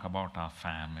talk about our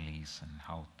families and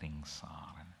how things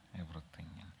are and everything.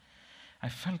 And I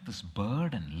felt this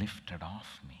burden lifted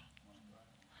off me.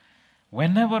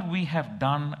 Whenever we have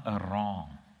done a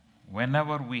wrong,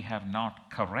 whenever we have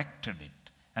not corrected it,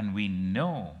 and we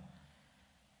know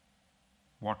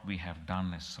what we have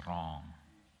done is wrong,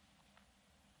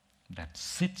 that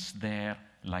sits there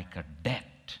like a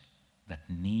debt that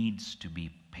needs to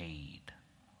be paid.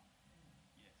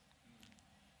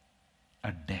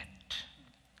 A debt.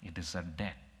 It is a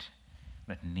debt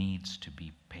that needs to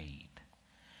be paid.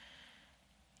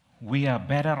 We are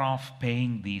better off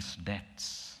paying these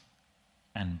debts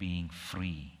and being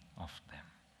free of them.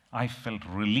 I felt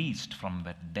released from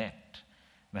that debt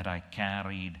that I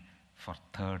carried for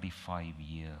 35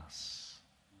 years.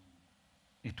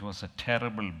 It was a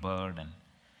terrible burden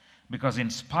because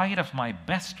in spite of my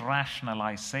best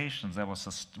rationalizations, there was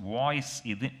a voice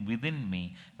within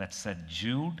me that said,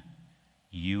 Jude,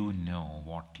 you know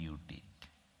what you did.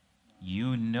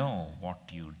 You know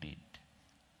what you did.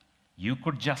 You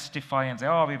could justify and say,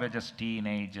 oh, we were just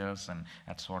teenagers and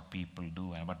that's what people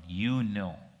do. But you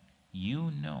know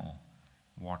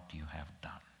what you have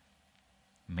done.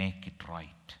 Make it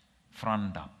right.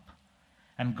 Front up.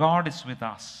 And God is with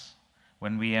us.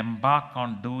 When we embark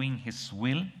on doing His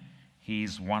will, He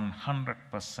is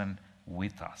 100%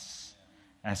 with us,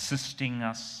 assisting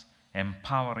us,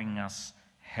 empowering us,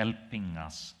 helping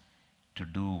us to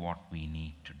do what we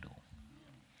need to do.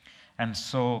 And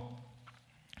so,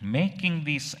 making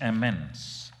these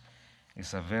amends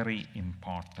is a very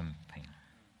important thing.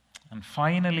 And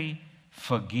finally,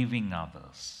 forgiving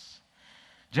others.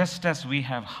 Just as we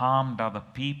have harmed other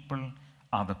people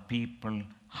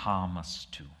harm us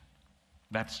too.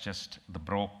 That's just the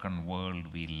broken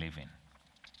world we live in.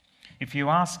 If you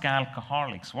ask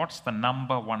alcoholics, what's the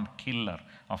number one killer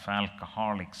of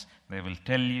alcoholics? They will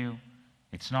tell you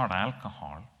it's not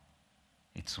alcohol,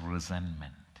 it's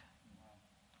resentment.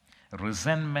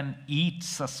 Resentment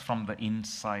eats us from the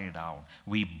inside out.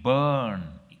 We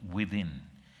burn within,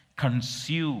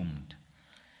 consumed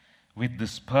with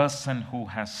this person who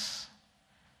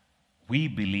we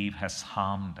believe has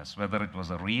harmed us. Whether it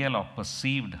was a real or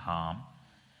perceived harm,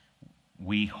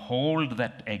 we hold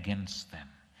that against them.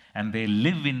 And they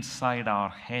live inside our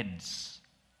heads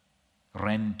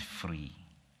rent-free.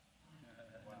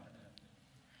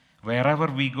 Wherever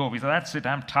we go, we say, that's it,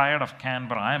 I'm tired of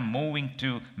Canberra, I'm moving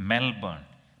to Melbourne.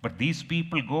 But these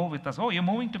people go with us, oh, you're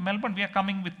moving to Melbourne, we are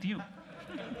coming with you.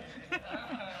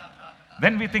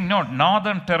 Then we think, no,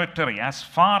 Northern Territory, as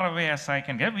far away as I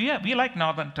can get. We like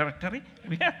Northern Territory,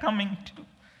 we are coming too.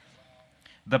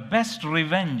 The best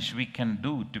revenge we can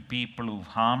do to people who've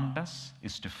harmed us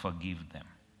is to forgive them.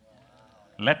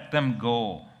 Let them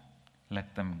go.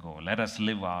 Let them go. Let us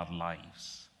live our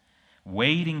lives.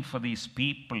 Waiting for these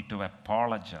people to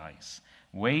apologize,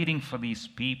 waiting for these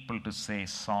people to say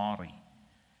sorry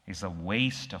is a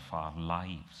waste of our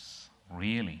lives.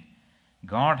 Really.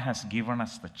 God has given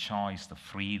us the choice, the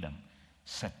freedom.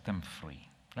 Set them free.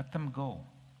 Let them go.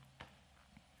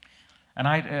 And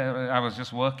I was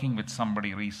just working with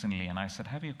somebody recently and I said,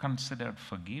 have you considered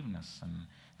forgiveness? And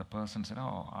the person said,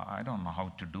 oh, I don't know how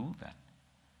to do that.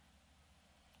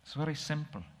 It's very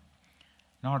simple.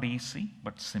 Not easy,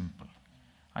 but simple.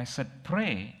 I said,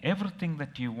 pray everything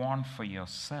that you want for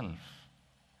yourself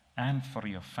and for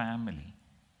your family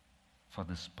for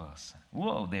this person.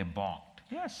 Whoa, they balked.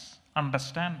 Yes,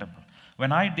 understandable.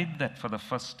 When I did that for the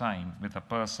first time with a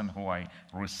person who I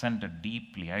resented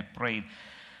deeply, I prayed,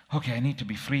 okay, I need to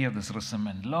be free of this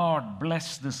resentment. Lord,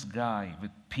 bless this guy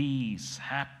with peace,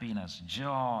 happiness,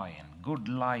 joy, and good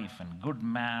life, and good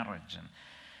marriage. And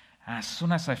as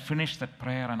soon as I finished that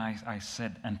prayer, and I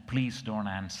said, and please don't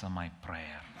answer my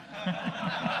prayer.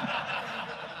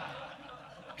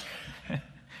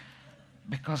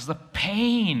 Because the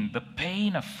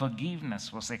pain of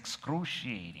forgiveness was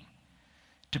excruciating.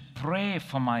 To pray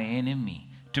for my enemy,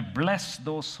 to bless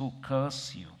those who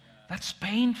curse you, that's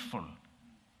painful.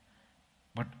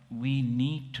 But we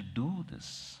need to do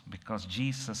this because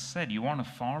Jesus said, you want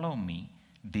to follow me,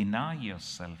 deny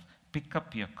yourself, Pick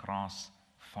up your cross,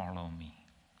 follow me.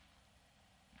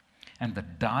 And the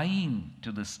dying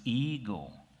to this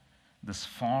ego, this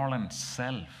fallen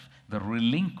self, the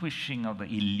relinquishing of the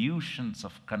illusions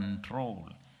of control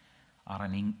are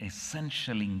an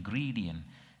essential ingredient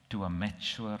to a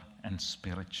mature and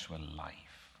spiritual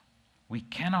life. We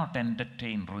cannot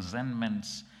entertain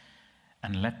resentments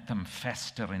and let them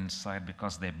fester inside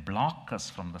because they block us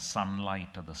from the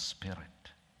sunlight of the Spirit.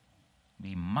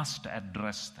 We must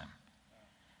address them.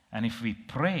 And if we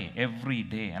pray every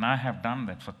day, and I have done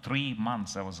that for 3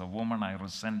 months, I was a woman I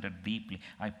resented deeply.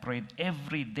 I prayed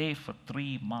every day for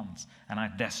 3 months, and I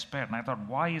despaired. And I thought,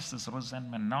 why is this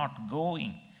resentment not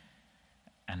going?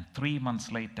 And 3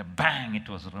 months later, bang, it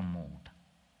was removed.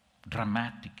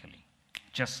 Dramatically.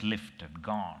 Just lifted,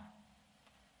 gone.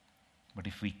 But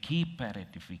if we keep at it,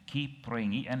 if we keep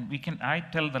praying, and I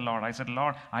tell the Lord, I said,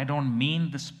 Lord, I don't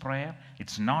mean this prayer.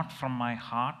 It's not from my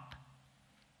heart.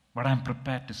 But I'm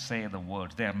prepared to say the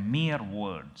words. They are mere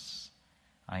words.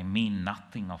 I mean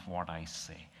nothing of what I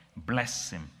say. Bless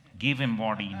him. Give him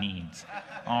what he needs.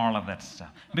 All of that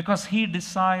stuff. Because he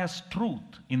desires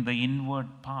truth in the inward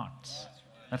parts.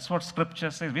 That's what Scripture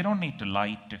says. We don't need to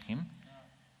lie to him.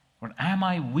 But am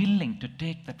I willing to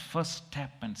take that first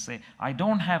step and say, I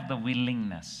don't have the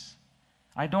willingness.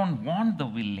 I don't want the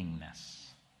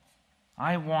willingness.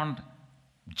 I want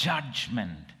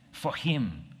judgment for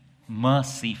him.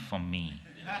 Mercy for me.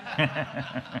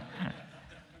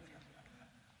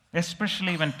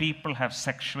 Especially when people have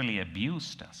sexually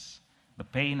abused us. The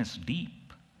pain is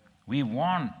deep. We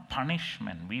want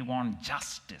punishment. We want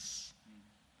justice.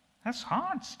 That's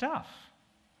hard stuff.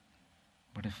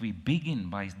 But if we begin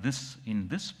by this, in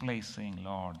this place saying,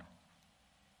 Lord,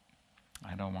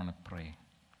 I don't want to pray.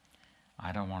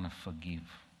 I don't want to forgive.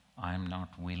 I am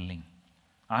not willing.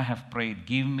 I have prayed,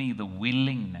 give me the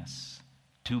willingness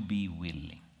to be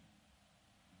willing.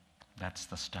 That's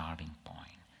the starting point.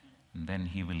 And then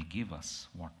he will give us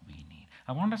what we need.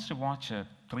 I want us to watch a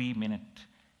 3-minute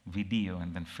video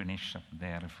and then finish up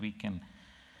there. If we can.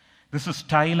 This is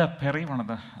Tyler Perry, one of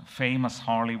the famous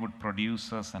Hollywood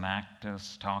producers and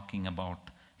actors, talking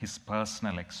about his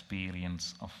personal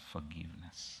experience of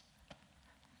forgiveness.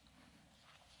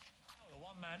 The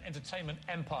one-man entertainment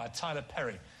empire, Tyler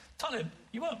Perry. Tyler,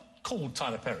 you weren't called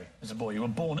Tyler Perry as a boy. You were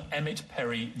born Emmett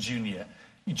Perry Jr.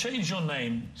 You changed your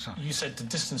name, you said, to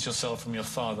distance yourself from your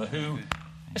father, who,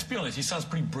 let's be honest, he sounds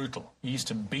pretty brutal. He used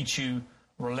to beat you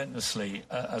relentlessly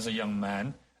as a young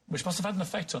man, which must have had an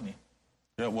effect on you.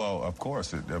 Yeah, well, of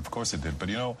course it did. But,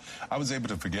 you know, I was able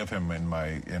to forgive him in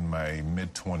my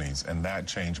mid-20s, and that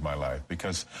changed my life.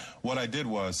 Because what I did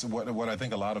was, what I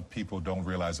think a lot of people don't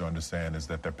realize or understand is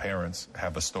that their parents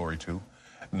have a story too.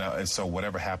 Now, so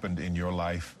whatever happened in your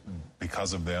life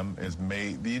because of them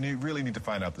you really need to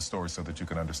find out the story so that you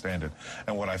can understand it.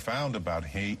 And what I found about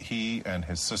he and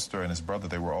his sister and his brother,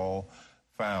 they were all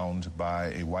found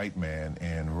by a white man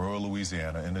in rural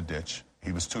Louisiana in a ditch.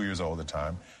 He was 2 years old at the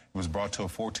time. He was brought to a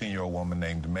 14-year-old woman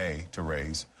named May to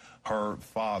raise. Her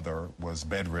father was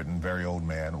bedridden, very old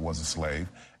man, was a slave,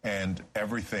 and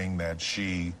everything that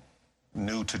she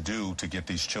knew to do to get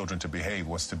these children to behave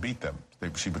was to beat them.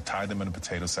 She would tie them in a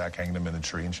potato sack, hang them in a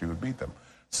tree, and she would beat them.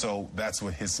 So that's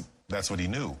what he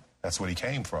knew. That's what he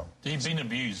came from. He'd been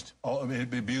abused. Oh, he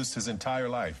abused his entire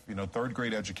life. You know, 3rd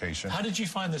grade education. How did you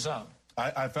find this out?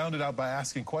 I found it out by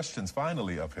asking questions,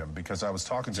 finally, of him, because I was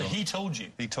talking to him. So he told you?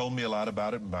 He told me a lot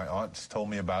about it. My aunt told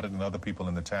me about it, and other people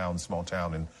in the town, small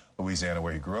town in Louisiana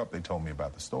where he grew up, they told me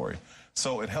about the story.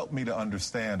 So it helped me to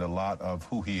understand a lot of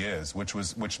who he is,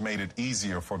 which made it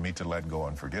easier for me to let go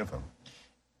and forgive him.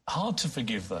 Hard to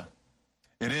forgive, though.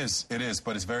 It is,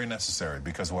 but it's very necessary,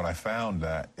 because what I found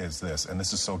is this, and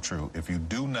this is so true. If you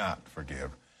do not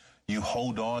forgive, you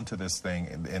hold on to this thing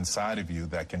inside of you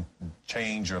that can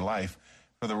change your life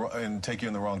and take you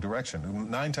in the wrong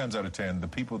direction. 9 times out of 10, the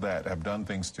people that have done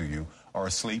things to you are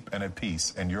asleep and at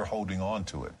peace, and you're holding on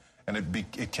to it. And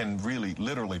it can really,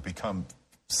 literally become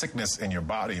sickness in your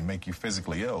body and make you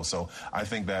physically ill. So I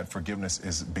think that forgiveness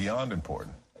is beyond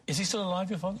important. Is he still alive,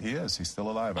 your father? He is. He's still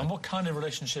alive. And what kind of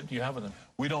relationship do you have with him?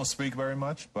 We don't speak very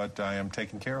much, but I am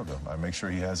taking care of him. I make sure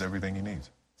he has everything he needs.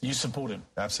 You support him?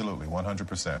 Absolutely,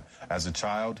 100%. As a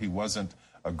child, he wasn't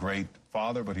a great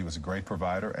father, but he was a great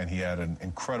provider, and he had an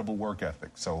incredible work ethic.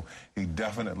 So he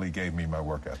definitely gave me my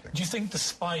work ethic. Do you think,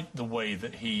 despite the way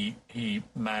that he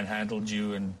manhandled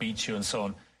you and beat you and so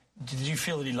on, did you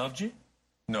feel that he loved you?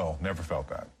 No, never felt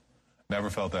that.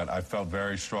 Never felt that. I felt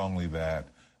very strongly that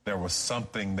there was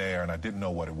something there, and I didn't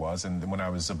know what it was. And when I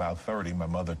was about 30, my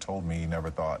mother told me he never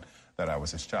thought that I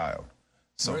was his child.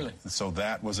 So, really? So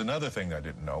that was another thing I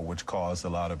didn't know, which caused a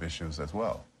lot of issues as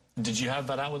well. Did you have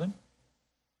that out with him?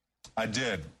 I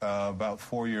did. About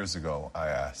 4 years ago, I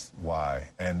asked why.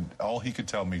 And all he could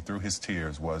tell me through his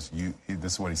tears was,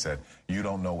 this is what he said, "You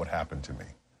don't know what happened to me,"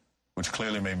 which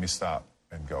clearly made me stop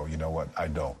and go, you know what, I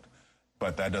don't.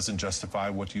 But that doesn't justify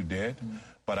what you did.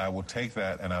 But I will take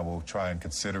that and I will try and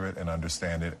consider it and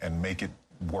understand it and make it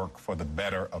work for the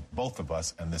better of both of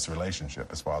us and this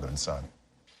relationship as father and son.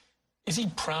 Is he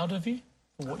proud of you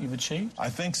for what you've achieved? I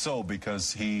think so,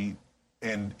 because he,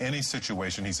 in any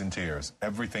situation, he's in tears.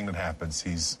 Everything that happens,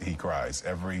 he cries. Is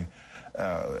that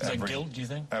guilt, do you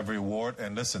think? Every award,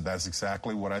 and listen, that's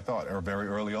exactly what I thought very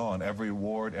early on. Every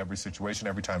award, every situation,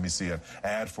 every time you see an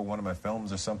ad for one of my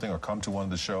films or something, or come to one of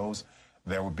the shows,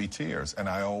 there would be tears. And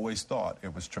I always thought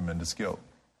it was tremendous guilt.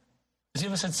 Has he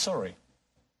ever said sorry?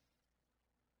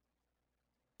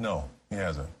 No, he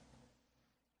hasn't.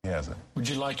 He hasn't. Would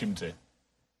you like him to?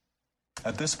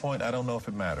 At this point, I don't know if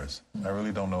it matters. I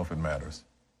really don't know if it matters.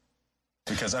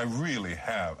 Because I really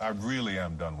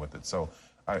am done with it. So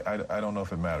I don't know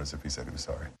if it matters if he said he was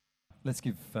sorry. Let's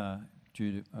give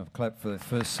Jude a clap for the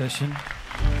first session.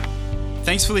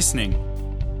 Thanks for listening.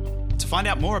 To find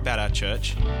out more about our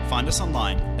church, find us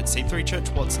online at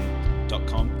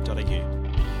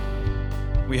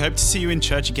c3churchwatson.com.au. We hope to see you in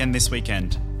church again this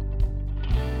weekend.